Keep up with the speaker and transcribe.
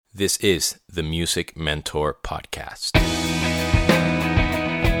This is the Music Mentor Podcast.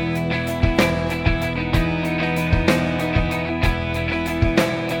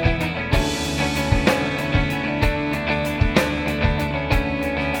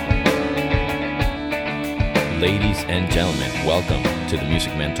 Ladies and gentlemen, welcome to the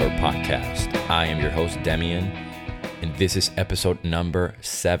Music Mentor Podcast. I am your host, Demian, and this is episode number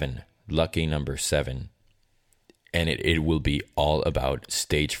 7, lucky number 7. And it will be all about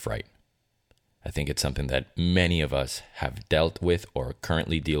stage fright. I think it's something that many of us have dealt with or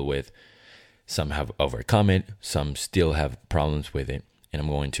currently deal with. Some have overcome it, some still have problems with it, and I'm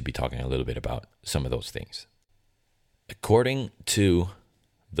going to be talking a little bit about some of those things. According to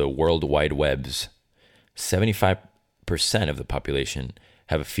the World Wide Web's 75% of the population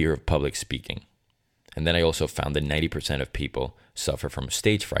have a fear of public speaking. And then I also found that 90% of people suffer from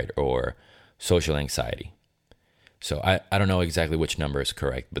stage fright or social anxiety. So I don't know exactly which number is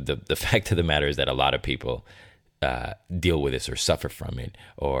correct, but the fact of the matter is that a lot of people deal with this or suffer from it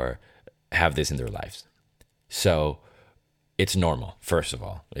or have this in their lives. So it's normal, first of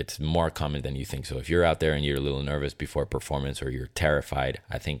all. It's more common than you think. So if you're out there and you're a little nervous before a performance or you're terrified,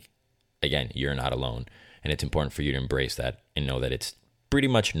 I think, again, you're not alone. And it's important for you to embrace that and know that it's pretty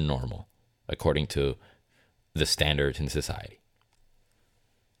much normal according to the standards in society.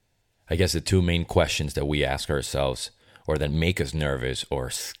 I guess the two main questions that we ask ourselves or that make us nervous or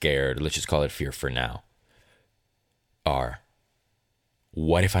scared, let's just call it fear for now, are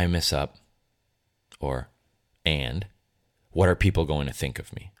what if I mess up? And what are people going to think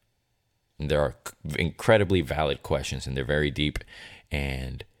of me? And there are incredibly valid questions and they're very deep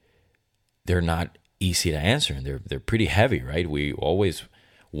and they're not easy to answer and they're pretty heavy, right? We always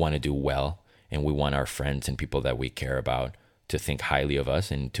want to do well and we want our friends and people that we care about to think highly of us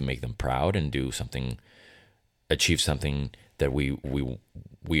and to make them proud and achieve something that we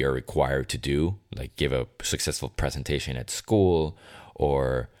are required to do, like give a successful presentation at school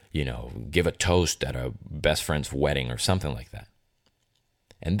or, give a toast at a best friend's wedding or something like that.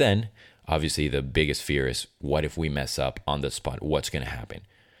 And then, obviously, the biggest fear is what if we mess up on the spot? What's going to happen?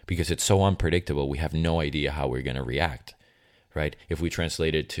 Because it's so unpredictable, we have no idea how we're going to react, right? If we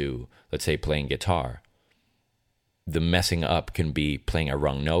translate it to, let's say, playing guitar, the messing up can be playing a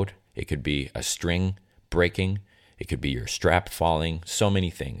wrong note. It could be a string breaking. It could be your strap falling. So many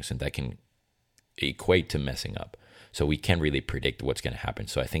things, and that can equate to messing up. So we can't really predict what's going to happen.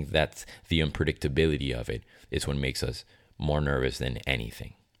 So I think that's the unpredictability of it is what makes us more nervous than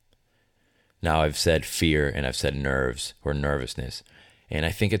anything. Now I've said fear and I've said nerves or nervousness, and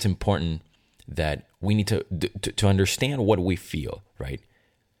I think it's important that we need to understand what we feel, right?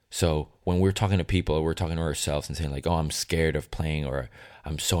 So when we're talking to people, we're talking to ourselves and saying like, oh, I'm scared of playing or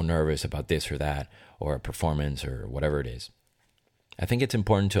I'm so nervous about this or that or a performance or whatever it is. I think it's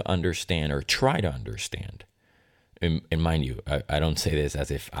important to understand or try to understand. And mind you, I don't say this as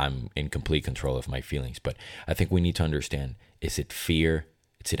if I'm in complete control of my feelings, but I think we need to understand, is it fear?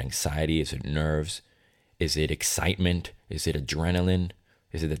 Is it anxiety? Is it nerves? Is it excitement? Is it adrenaline?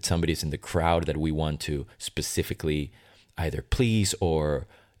 Is it that somebody's in the crowd that we want to specifically either please or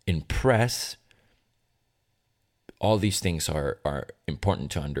impress? All these things are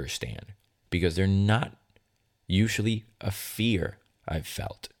important to understand because they're not usually a fear I've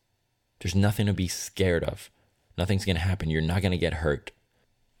felt. There's nothing to be scared of. Nothing's going to happen. You're not going to get hurt.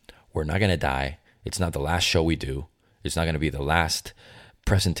 We're not going to die. It's not the last show we do. It's not going to be the last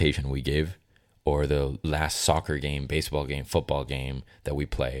presentation we give or the last soccer game, baseball game, football game that we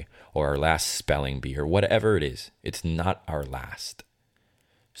play or our last spelling bee or whatever it is. It's not our last.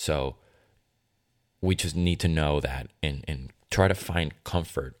 So we just need to know that and try to find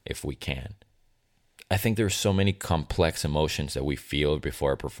comfort if we can. I think there's so many complex emotions that we feel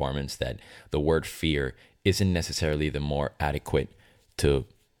before a performance that the word fear isn't necessarily the more adequate to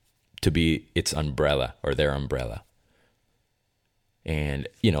be its umbrella or their umbrella. And,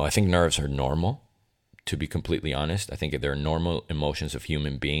 I think nerves are normal, to be completely honest. I think they're normal emotions of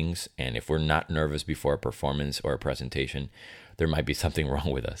human beings. And if we're not nervous before a performance or a presentation, there might be something wrong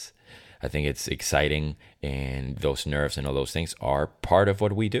with us. I think it's exciting, and those nerves and all those things are part of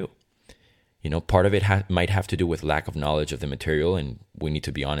what we do. Part of it might have to do with lack of knowledge of the material, and we need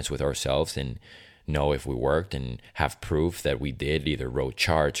to be honest with ourselves and know if we worked and have proof that we did, either wrote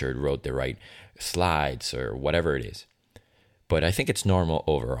charts or wrote the right slides or whatever it is. But I think it's normal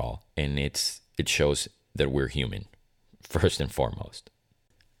overall, and it shows that we're human, first and foremost.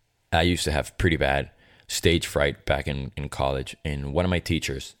 I used to have pretty bad stage fright back in college, and one of my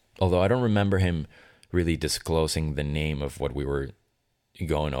teachers, although I don't remember him really disclosing the name of what we were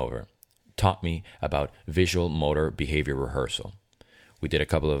going over, taught me about visual motor behavior rehearsal, We did a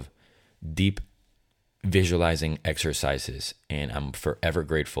couple of deep visualizing exercises, and I'm forever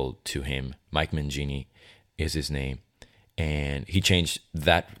grateful to him. Mike Mangini is his name, and he changed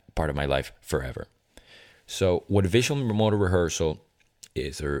that part of my life forever. So what visual motor rehearsal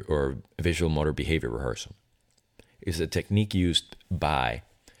is, or visual motor behavior rehearsal, is a technique used by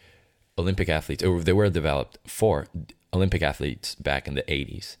Olympic athletes, or they were developed for Olympic athletes back in the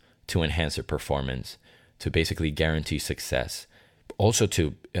 80s to enhance their performance, to basically guarantee success, also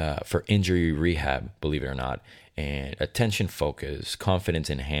to for injury rehab, believe it or not, and attention focus, confidence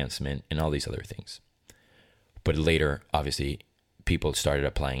enhancement, and all these other things. But later, obviously, people started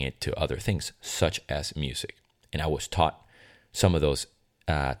applying it to other things, such as music. And I was taught some of those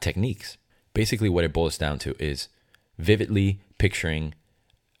techniques. Basically, what it boils down to is vividly picturing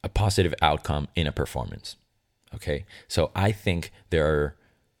a positive outcome in a performance. Okay? So I think there are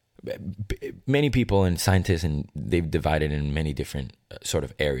many people and scientists, and they've divided in many different sort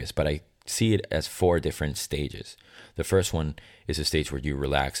of areas, but I see it as 4 different stages. The first one is a stage where you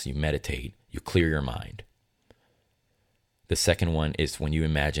relax, you meditate, you clear your mind. The second one is when you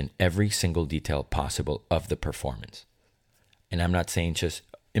imagine every single detail possible of the performance. And I'm not saying just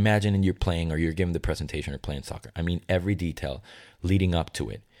imagine you're playing or you're giving the presentation or playing soccer. I mean every detail leading up to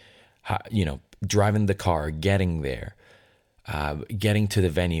it. How, driving the car, getting there, getting to the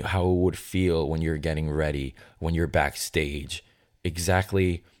venue, how it would feel when you're getting ready, when you're backstage,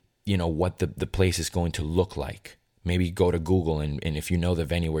 exactly, what the place is going to look like. Maybe go to Google, and if you know the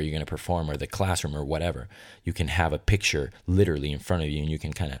venue where you're going to perform, or the classroom or whatever, you can have a picture literally in front of you, and you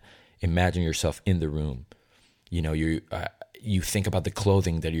can kind of imagine yourself in the room. You think about the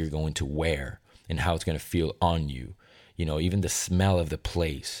clothing that you're going to wear and how it's going to feel on you. Even the smell of the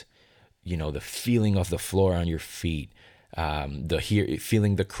place, the feeling of the floor on your feet,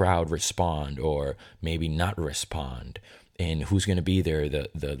 feeling the crowd respond or maybe not respond, and who's going to be there,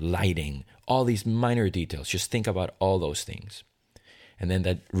 the lighting, all these minor details. Just think about all those things. And then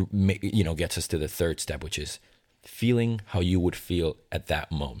that, gets us to the third step, which is feeling how you would feel at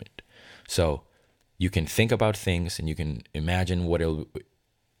that moment. So you can think about things and you can imagine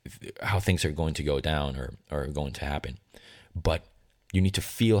how things are going to go down or going to happen. But you need to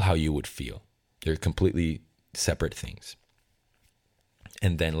feel how you would feel. They're completely separate things.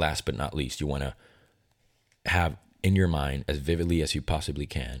 And then last but not least, you want to have in your mind, as vividly as you possibly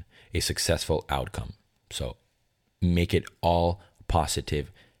can, a successful outcome. So make it all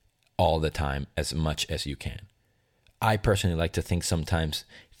positive all the time, as much as you can. I personally like to think sometimes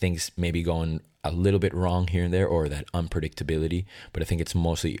things may be going a little bit wrong here and there, or that unpredictability, but I think it's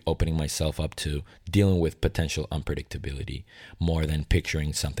mostly opening myself up to dealing with potential unpredictability more than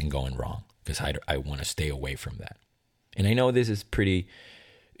picturing something going wrong, because I want to stay away from that. And I know this is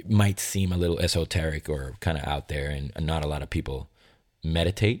might seem a little esoteric or kind of out there, and not a lot of people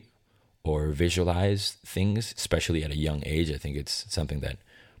meditate or visualize things, especially at a young age. I think it's something that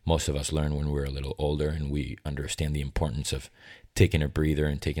most of us learn when we're a little older, and we understand the importance of taking a breather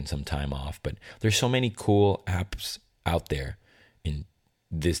and taking some time off. But there's so many cool apps out there in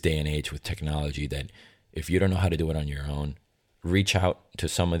this day and age with technology that if you don't know how to do it on your own, reach out to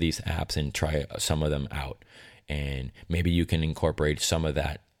some of these apps and try some of them out. And maybe you can incorporate some of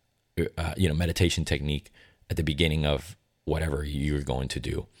that meditation technique at the beginning of whatever you're going to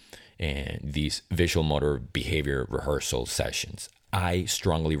do. And these visual motor behavior rehearsal sessions, I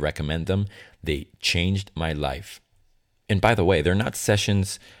strongly recommend them. They changed my life. And by the way, they're not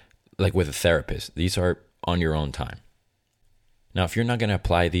sessions like with a therapist. These are on your own time. Now, if you're not going to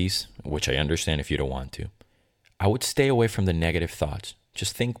apply these, which I understand if you don't want to, I would stay away from the negative thoughts.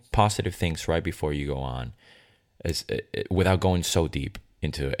 Just think positive things right before you go on, without going so deep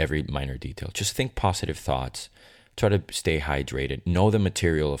into every minor detail. Just think positive thoughts. Try to stay hydrated. Know the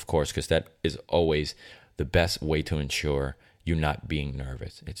material, of course, because that is always the best way to ensure you not being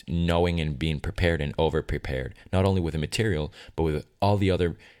nervous. It's knowing and being prepared and over-prepared, not only with the material, but with all the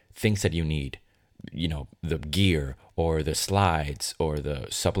other things that you need. The gear or the slides or the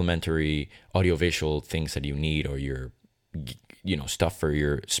supplementary audiovisual things that you need, or your, stuff for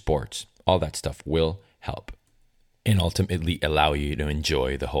your sports. All that stuff will help and ultimately allow you to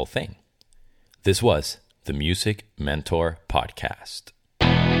enjoy the whole thing. This was the Music Mentor Podcast.